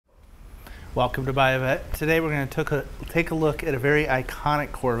Welcome to Buy a Vet. Today we're going to take a look at a very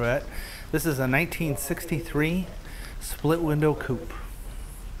iconic Corvette. This is a 1963 Split Window Coupe.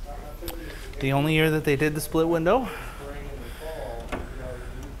 The only year that they did the split window.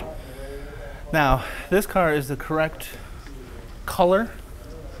 Now, this car is the correct color,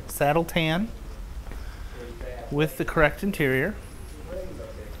 saddle tan, with the correct interior.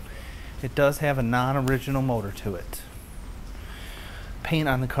 It does have a non-original motor to it. Paint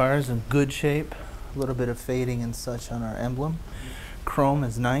on the car is in good shape. A little bit of fading and such on our emblem. Chrome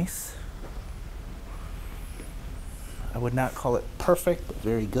is nice. I would not call it perfect, but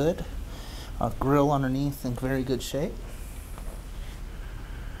very good. Grille underneath in very good shape.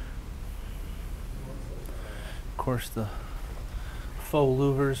 Of course, the faux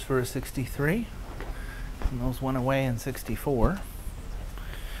louvers for a 63. And those went away in 64.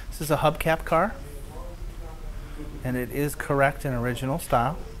 This is a hubcap car, and it is correct in original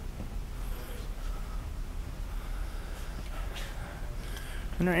style.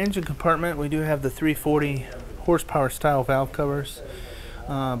 In our engine compartment, we do have the 340 horsepower style valve covers,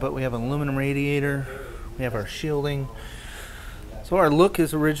 but we have an aluminum radiator. We have our shielding. So our look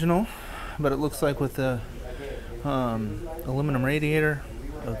is original, but it looks like with the aluminum radiator,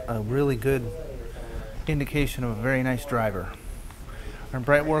 a really good indication of a very nice driver. Our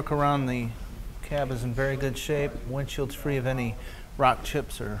bright work around the cab is in very good shape. Windshield's free of any rock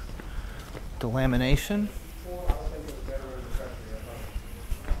chips or delamination.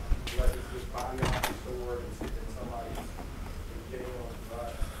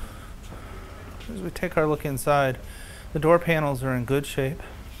 As we take our look inside, the door panels are in good shape.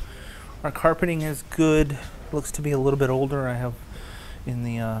 Our carpeting is good. Looks to be a little bit older. I have in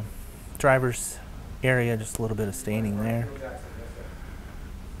the driver's area just a little bit of staining there.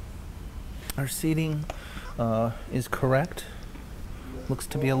 Our seating is correct. Looks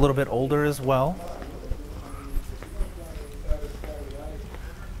to be a little bit older as well.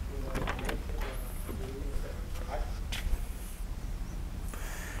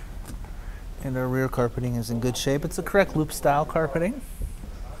 And our rear carpeting is in good shape. It's the correct loop style carpeting.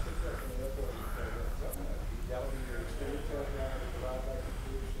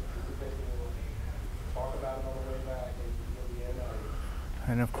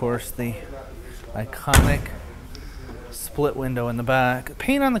 And of course the iconic split window in the back.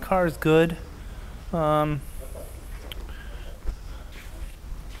 Paint on the car is good.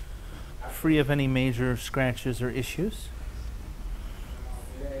 Free of any major scratches or issues.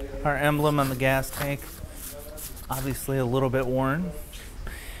 Our emblem on the gas tank, obviously a little bit worn.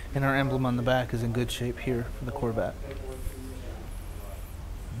 And our emblem on the back is in good shape here for the Corvette.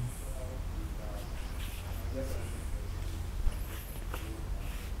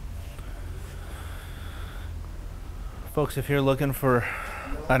 Folks, if you're looking for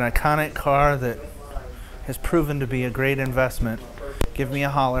an iconic car that has proven to be a great investment, give me a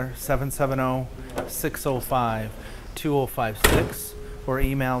holler, 770-605-2056, or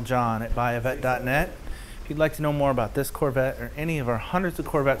email John at buyavet.net. If you'd like to know more about this Corvette or any of our hundreds of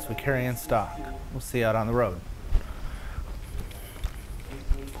Corvettes we carry in stock, we'll see you out on the road.